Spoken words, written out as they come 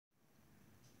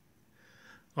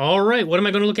All right, what am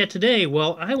I going to look at today?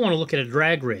 Well, I want to look at a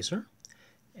drag racer,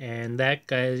 and that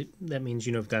means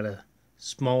I've got a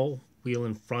small wheel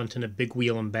in front and a big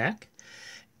wheel in back,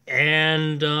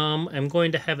 and I'm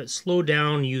going to have it slow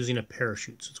down using a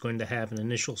parachute. So it's going to have an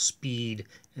initial speed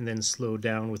and then slow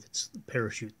down with its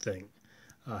parachute thing,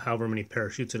 however many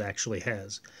parachutes it actually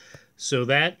has. So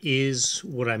that is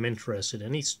what I'm interested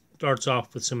in. He starts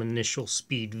off with some initial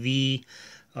speed V.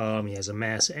 He has a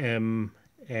mass M,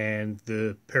 and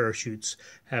the parachutes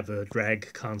have a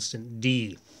drag constant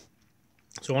D.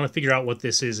 So I want to figure out what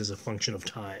this is as a function of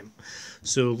time.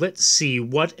 So let's see,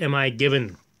 what am I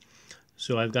given?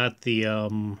 So I've got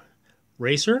the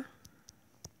racer.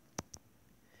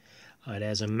 It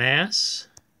has a mass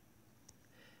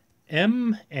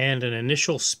M and an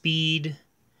initial speed.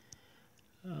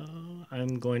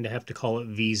 I'm going to have to call it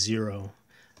V0.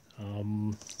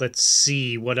 Let's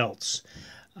see, what else?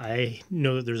 I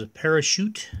know that there's a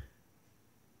parachute.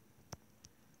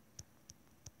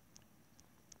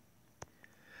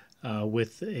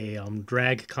 With a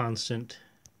drag constant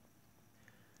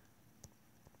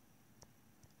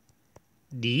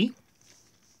D.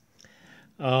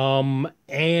 And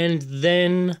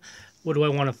then what do I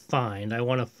want to find? I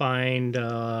want to find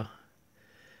the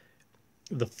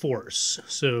force.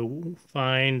 So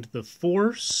find the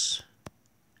force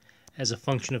as a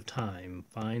function of time.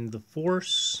 Find the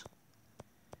force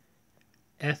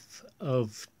F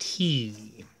of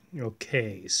t.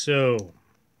 Okay, so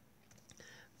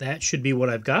that should be what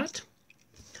I've got.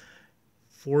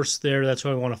 Force there, that's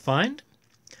what I want to find.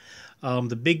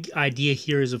 The big idea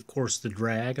here is, of course, the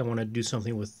drag. I want to do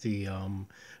something with the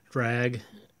drag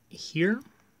here.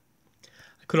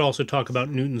 I could also talk about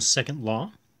Newton's second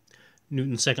law.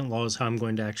 Newton's second law is how I'm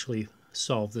going to actually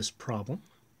solve this problem.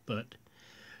 But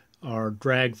our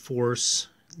drag force,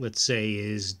 let's say,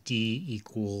 is d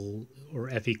equal, or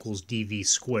F equals dv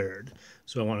squared.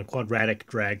 So I want a quadratic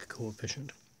drag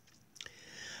coefficient.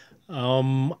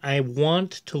 I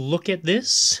want to look at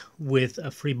this with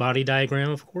a free body diagram,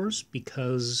 of course,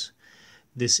 because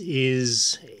this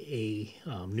is a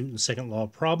Newton's second law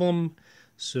problem.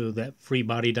 So that free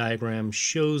body diagram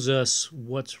shows us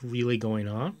what's really going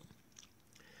on.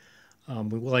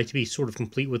 We would like to be sort of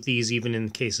complete with these, even in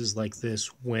cases like this,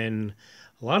 when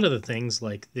a lot of the things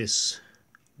like this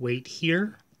weight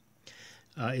here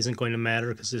isn't going to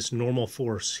matter, because this normal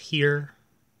force here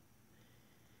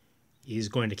is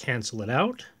going to cancel it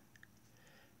out.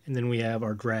 And then we have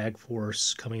our drag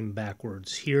force coming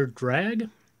backwards here, drag.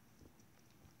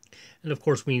 And of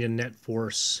course we need a net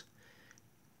force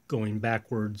going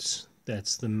backwards.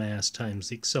 That's the mass times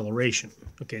the acceleration.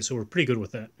 Okay, so we're pretty good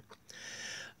with that.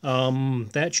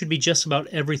 That should be just about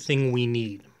everything we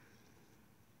need.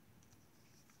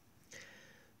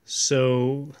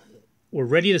 So we're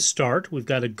ready to start. We've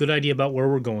got a good idea about where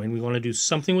we're going. We want to do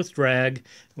something with drag.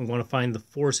 We want to find the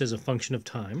force as a function of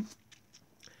time.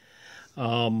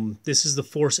 This is the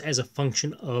force as a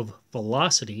function of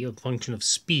velocity, a function of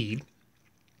speed.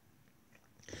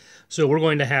 So we're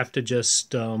going to have to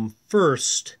just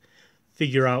first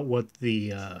figure out what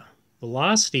the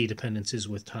velocity dependence is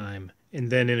with time, and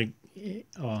then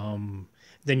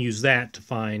then use that to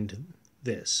find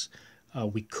this.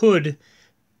 We could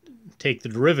take the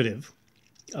derivative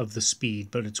of the speed,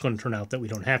 but it's going to turn out that we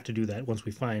don't have to do that. Once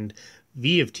we find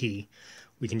v of t,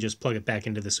 we can just plug it back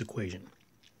into this equation.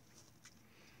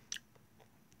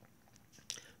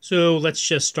 So let's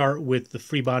just start with the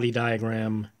free body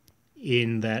diagram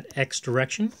in that x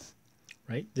direction,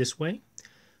 right, this way.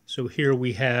 So here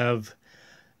we have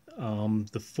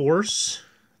the force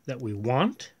that we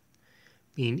want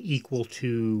being equal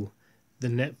to the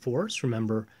net force.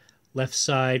 Remember, left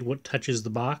side, what touches the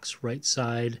box, right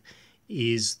side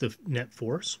is the net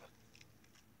force.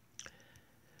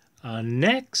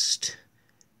 Next,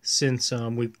 since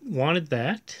we wanted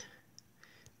that,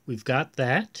 we've got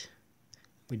that,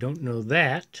 we don't know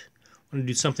that, I want to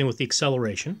do something with the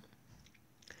acceleration.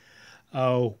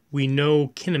 We know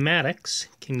kinematics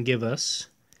can give us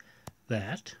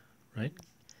that, right?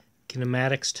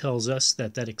 Kinematics tells us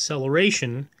that that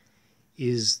acceleration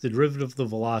is the derivative of the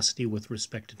velocity with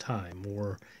respect to time,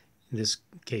 or in this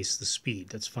case, the speed.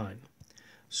 That's fine.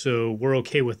 So we're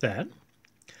okay with that.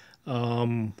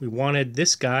 We wanted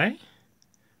this guy.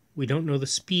 We don't know the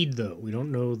speed, though. We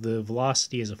don't know the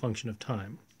velocity as a function of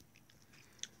time.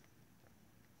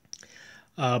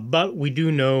 But we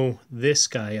do know this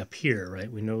guy up here,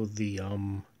 right? We know the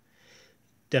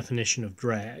definition of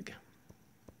drag.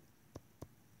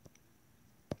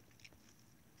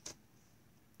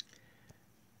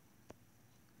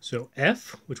 So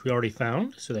F, which we already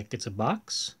found, so that gets a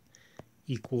box,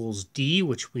 equals d,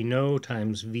 which we know,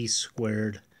 times v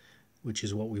squared, which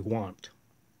is what we want.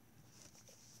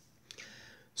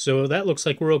 So that looks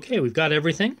like we're okay. We've got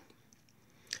everything,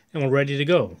 and we're ready to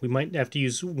go. We might have to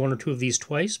use one or two of these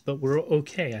twice, but we're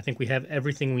okay. I think we have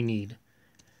everything we need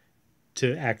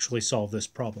to actually solve this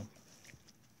problem.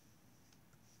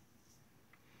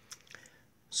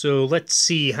 So let's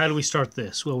see, how do we start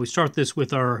this? Well, we start this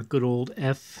with our good old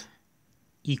f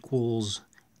equals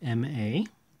ma.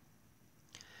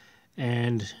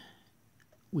 And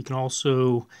we can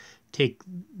also take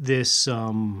this,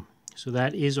 so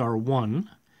that is our 1.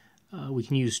 We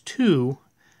can use 2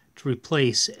 to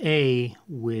replace a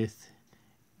with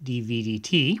dv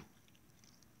dt,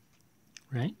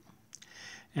 right?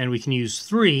 And we can use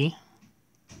 3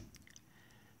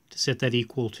 to set that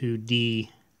equal to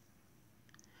d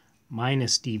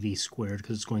minus dv squared,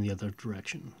 because it's going the other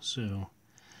direction. So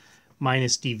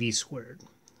minus dv squared.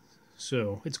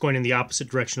 So it's going in the opposite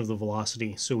direction of the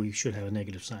velocity, so we should have a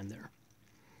negative sign there.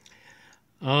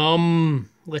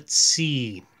 Let's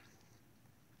see.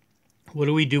 What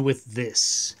do we do with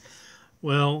this?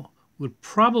 Well, we'd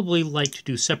probably like to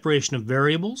do separation of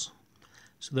variables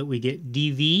so that we get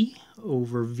dv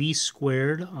over v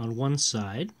squared on one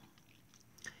side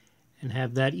and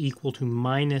have that equal to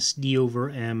minus d over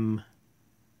m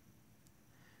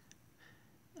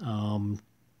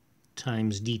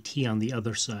times dt on the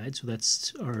other side. So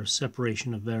that's our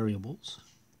separation of variables.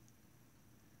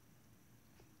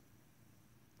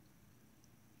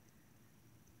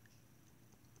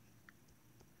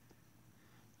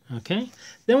 Okay,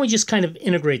 then we just kind of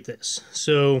integrate this.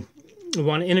 So we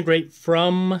want to integrate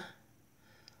from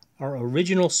our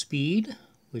original speed,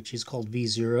 which is called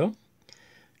v0,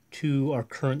 to our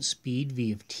current speed,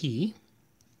 v of t,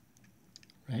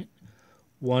 right?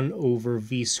 1 over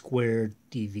v squared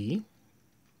dv.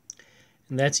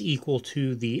 And that's equal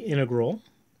to the integral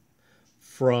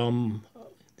from,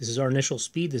 this is our initial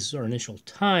speed, this is our initial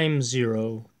time,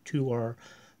 0, to our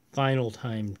final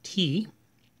time t.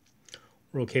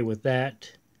 We're okay with that,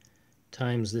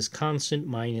 times this constant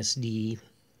minus d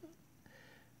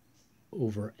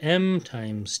over m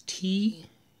times t,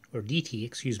 or dt,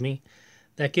 excuse me.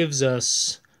 That gives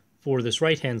us, for this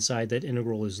right-hand side, that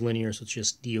integral is linear, so it's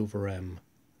just d over m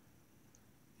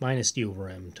minus d over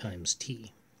m times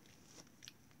t.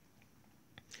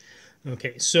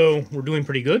 Okay, so we're doing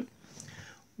pretty good.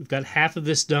 We've got half of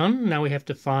this done. Now we have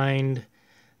to find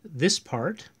this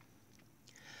part.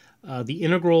 The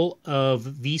integral of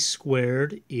v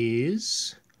squared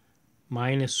is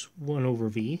minus 1 over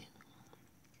v.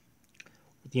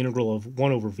 The integral of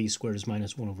 1 over v squared is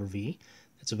minus 1 over v.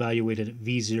 That's evaluated at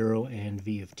v0 and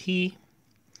v of t.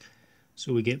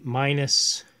 So we get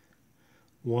minus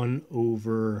 1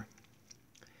 over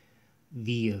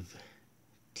v of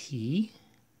t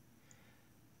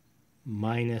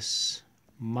minus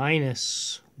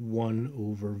 1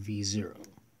 over v0.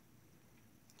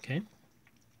 Okay?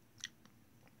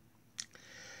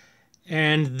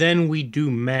 And then we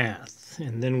do math.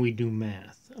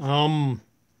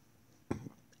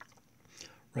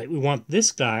 Right, we want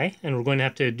this guy, and we're going to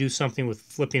have to do something with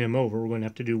flipping him over. We're going to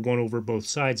have to do 1 over both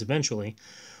sides eventually.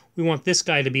 We want this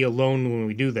guy to be alone when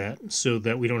we do that, so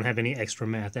that we don't have any extra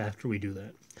math after we do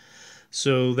that.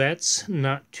 So that's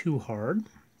not too hard.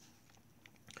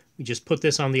 We just put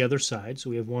this on the other side, so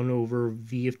we have 1 over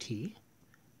v of t,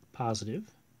 positive,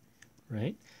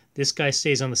 right? This guy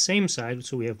stays on the same side,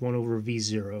 so we have 1 over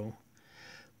v0,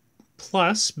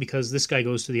 plus, because this guy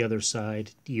goes to the other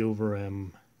side, d over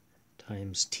m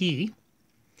times t.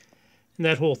 And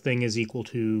that whole thing is equal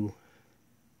to,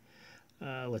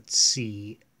 let's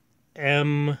see,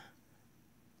 m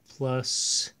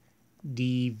plus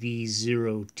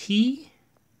dv0t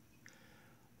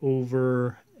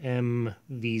over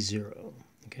mv0.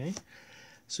 Okay?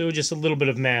 So just a little bit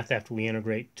of math after we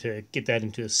integrate to get that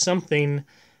into something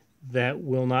that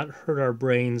will not hurt our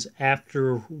brains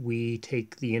after we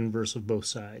take the inverse of both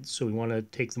sides. So we want to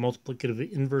take the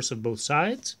multiplicative inverse of both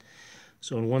sides.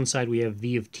 So on one side we have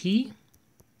v of t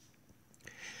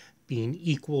being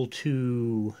equal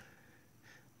to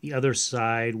the other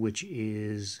side, which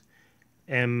is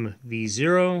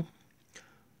mv0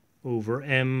 over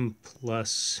m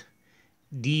plus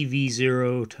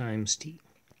dv0 times t.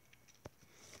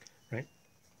 Right?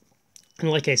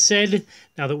 And like I said,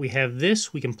 now that we have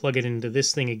this, we can plug it into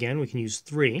this thing again. We can use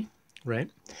 3, right?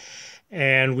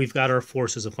 And we've got our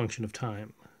force as a function of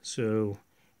time. So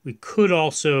we could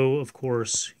also, of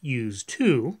course, use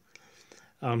 2,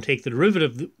 take the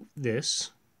derivative of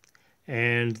this,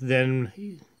 and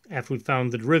then after we've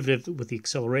found the derivative with the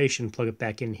acceleration, plug it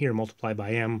back in here, multiply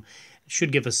by m. It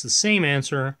should give us the same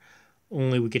answer,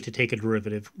 only we get to take a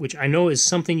derivative, which I know is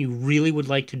something you really would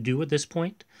like to do at this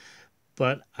point,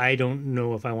 but I don't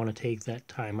know if I want to take that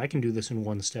time. I can do this in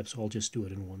one step, so I'll just do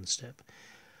it in one step.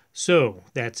 So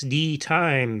that's d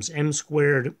times m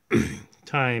squared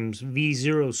times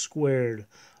v0 squared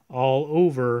all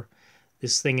over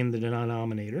this thing in the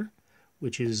denominator,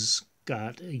 which is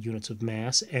got units of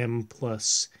mass, m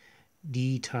plus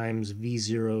d times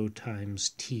v0 times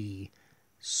t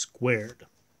squared.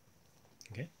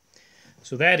 Okay,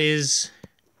 so that is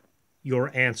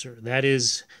your answer. That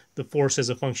is the force as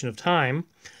a function of time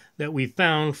that we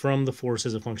found from the force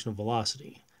as a function of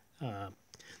velocity.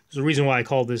 There's a reason why I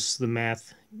call this the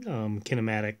math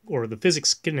kinematic, or the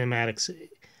physics kinematics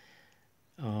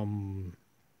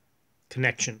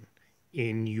connection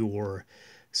in your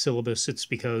syllabus. It's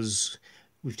because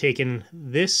we've taken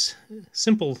this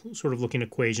simple sort of looking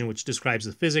equation, which describes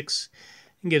the physics,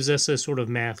 and gives us a sort of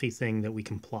mathy thing that we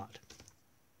can plot.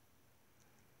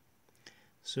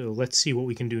 So let's see what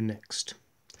we can do next.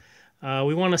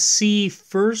 We want to see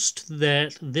first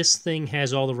that this thing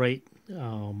has all the right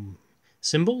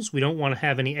symbols. We don't want to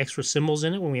have any extra symbols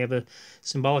in it when we have a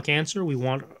symbolic answer. We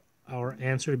want our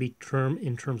answer to be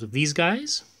in terms of these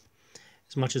guys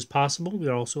as much as possible. We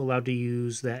are also allowed to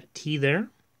use that t there.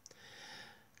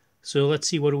 So let's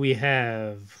see, what do we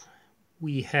have?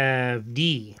 We have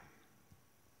d.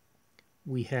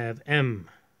 We have m.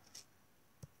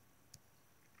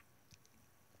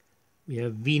 We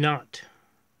have v naught.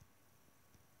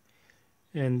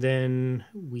 And then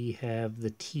we have the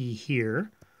t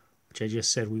here, which I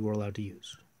just said we were allowed to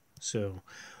use. So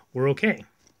we're okay.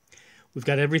 We've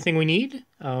got everything we need.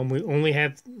 We only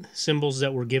have symbols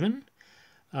that were given.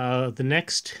 The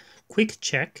next quick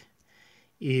check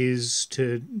is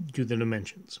to do the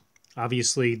dimensions.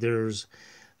 Obviously, there's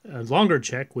a longer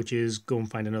check, which is go and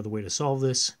find another way to solve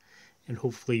this, and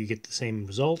hopefully you get the same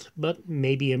result, but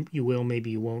maybe you will, maybe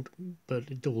you won't, but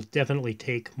it will definitely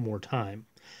take more time.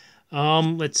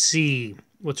 Let's see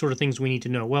what sort of things we need to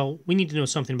know. Well, we need to know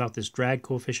something about this drag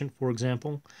coefficient, for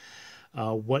example.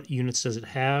 What units does it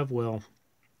have? Well,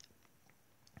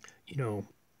 you know,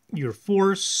 your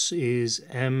force is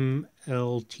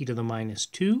mlt to the minus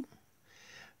 2.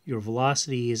 Your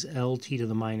velocity is lt to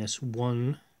the minus 1.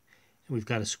 And we've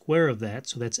got a square of that,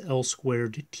 so that's L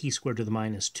squared t squared to the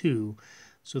minus 2.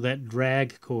 So that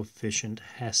drag coefficient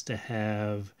has to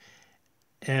have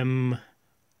m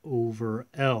over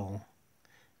L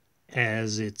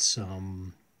as its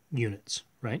units,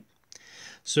 right?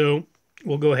 So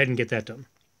we'll go ahead and get that done.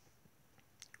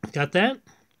 Got that?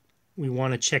 We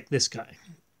want to check this guy.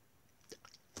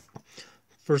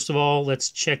 First of all, let's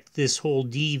check this whole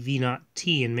dv naught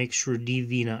t and make sure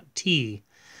dv naught t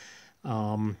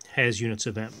has units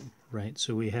of m, right?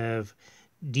 So we have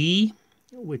d,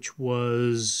 which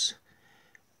was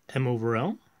m over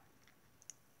L,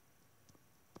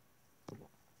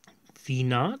 v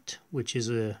naught, which is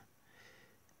a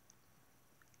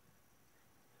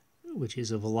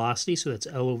velocity, so that's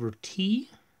L over t,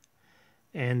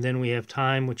 and then we have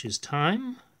time, which is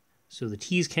time. So the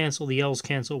t's cancel, the l's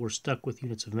cancel, we're stuck with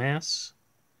units of mass.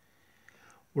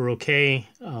 We're okay.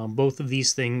 Both of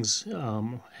these things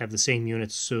have the same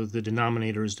units, so the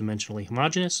denominator is dimensionally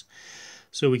homogeneous.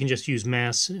 So we can just use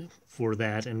mass for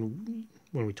that and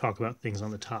when we talk about things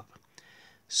on the top.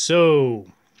 So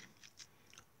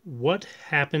what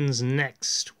happens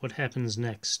next? What happens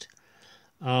next?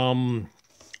 Let's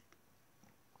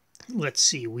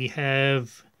see. We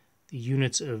have the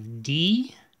units of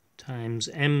d times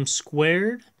m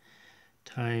squared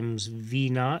times v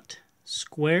naught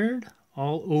squared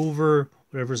all over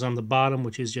whatever's on the bottom,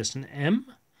 which is just an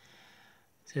m.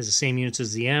 It has the same units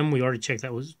as the m. We already checked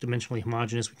that was dimensionally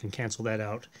homogeneous. We can cancel that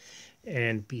out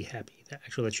and be happy.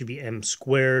 Actually, that should be m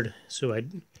squared, so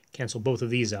I'd cancel both of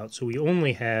these out. So we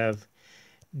only have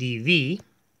dv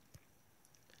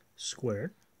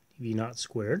squared, dv naught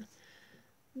squared.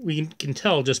 We can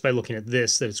tell just by looking at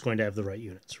this that it's going to have the right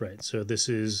units, right? So this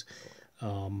is,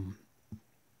 m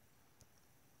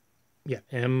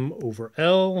over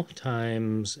L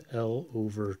times L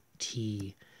over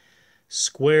t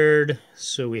squared.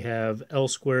 So we have L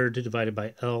squared divided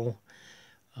by L.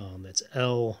 That's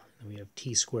L, and we have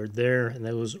t squared there, and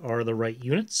those are the right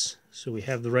units. So we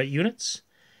have the right units,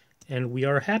 and we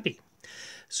are happy.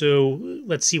 So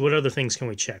let's see, what other things can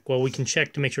we check? Well, we can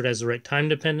check to make sure it has the right time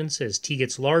dependence. As t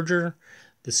gets larger,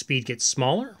 the speed gets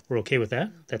smaller. We're okay with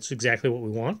that. That's exactly what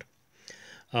we want.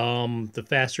 The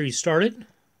faster you started,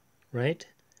 right,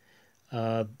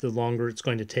 the longer it's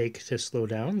going to take to slow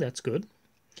down. That's good.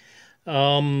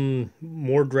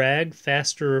 More drag,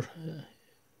 faster.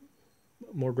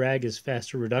 More drag is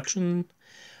faster reduction.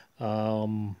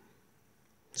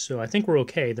 So I think we're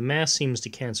okay. The mass seems to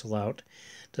cancel out.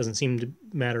 Doesn't seem to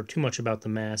matter too much about the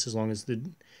mass as long as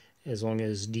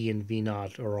D and V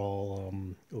naught are all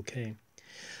okay.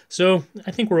 So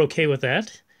I think we're okay with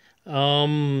that.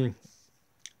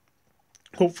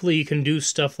 Hopefully you can do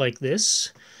stuff like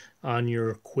this on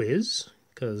your quiz,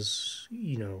 because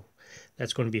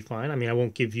that's going to be fine. I mean, I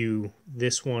won't give you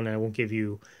this one. I won't give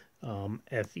you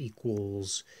F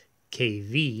equals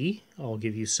KV. I'll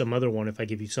give you some other one if I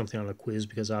give you something on a quiz,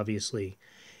 because obviously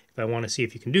if I want to see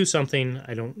if you can do something,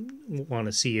 I don't want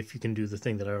to see if you can do the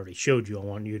thing that I already showed you. I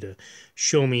want you to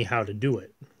show me how to do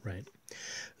it, right?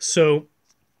 So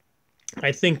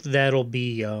I think that'll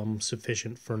be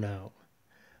sufficient for now.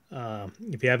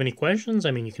 If you have any questions,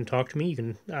 I mean, you can talk to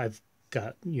me. I've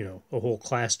got, a whole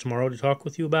class tomorrow to talk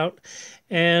with you about.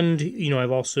 And,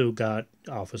 I've also got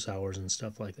office hours and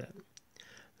stuff like that.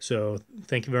 So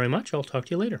thank you very much. I'll talk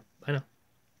to you later. Bye now.